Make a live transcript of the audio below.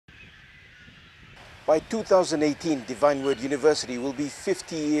By 2018, Divine Word University will be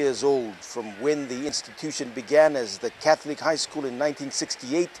 50 years old from when the institution began as the Catholic High School in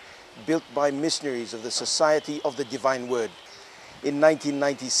 1968, built by missionaries of the Society of the Divine Word. In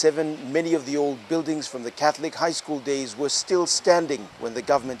 1997, many of the old buildings from the Catholic high school days were still standing when the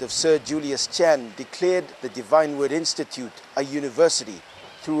government of Sir Julius Chan declared the Divine Word Institute a university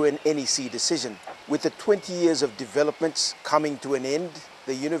through an NEC decision. With the 20 years of developments coming to an end,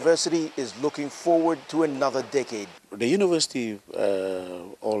 the university is looking forward to another decade. The university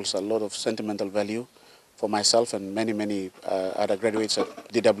holds a lot of sentimental value for myself and many other graduates at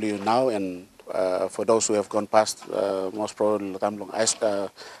DW now, and for those who have gone past most probably Tamlong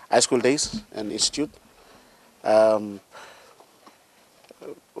high school days and institute.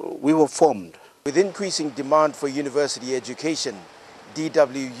 We were formed. With increasing demand for university education,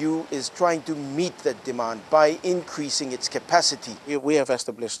 DWU is trying to meet that demand by increasing its capacity. We have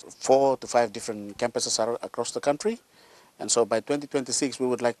established 4 to 5 different campuses across the country, and so by 2026 we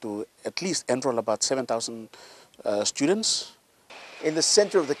would like to at least enroll about 7,000 students. In the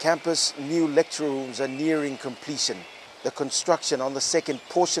center of the campus, new lecture rooms are nearing completion. The construction on the second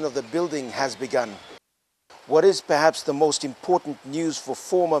portion of the building has begun. What is perhaps the most important news for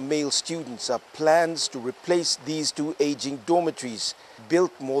former male students are plans to replace these 2 aging dormitories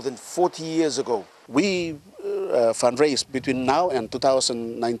built more than 40 years ago. We fundraise between now and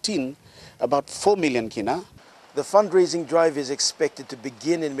 2019 about 4 million kina. The fundraising drive is expected to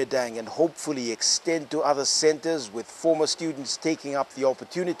begin in Madang and hopefully extend to other centers, with former students taking up the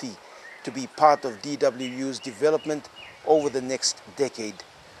opportunity to be part of DWU's development over the next decade.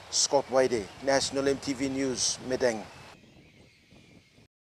 Scott Waide, National EMTV News, Madang.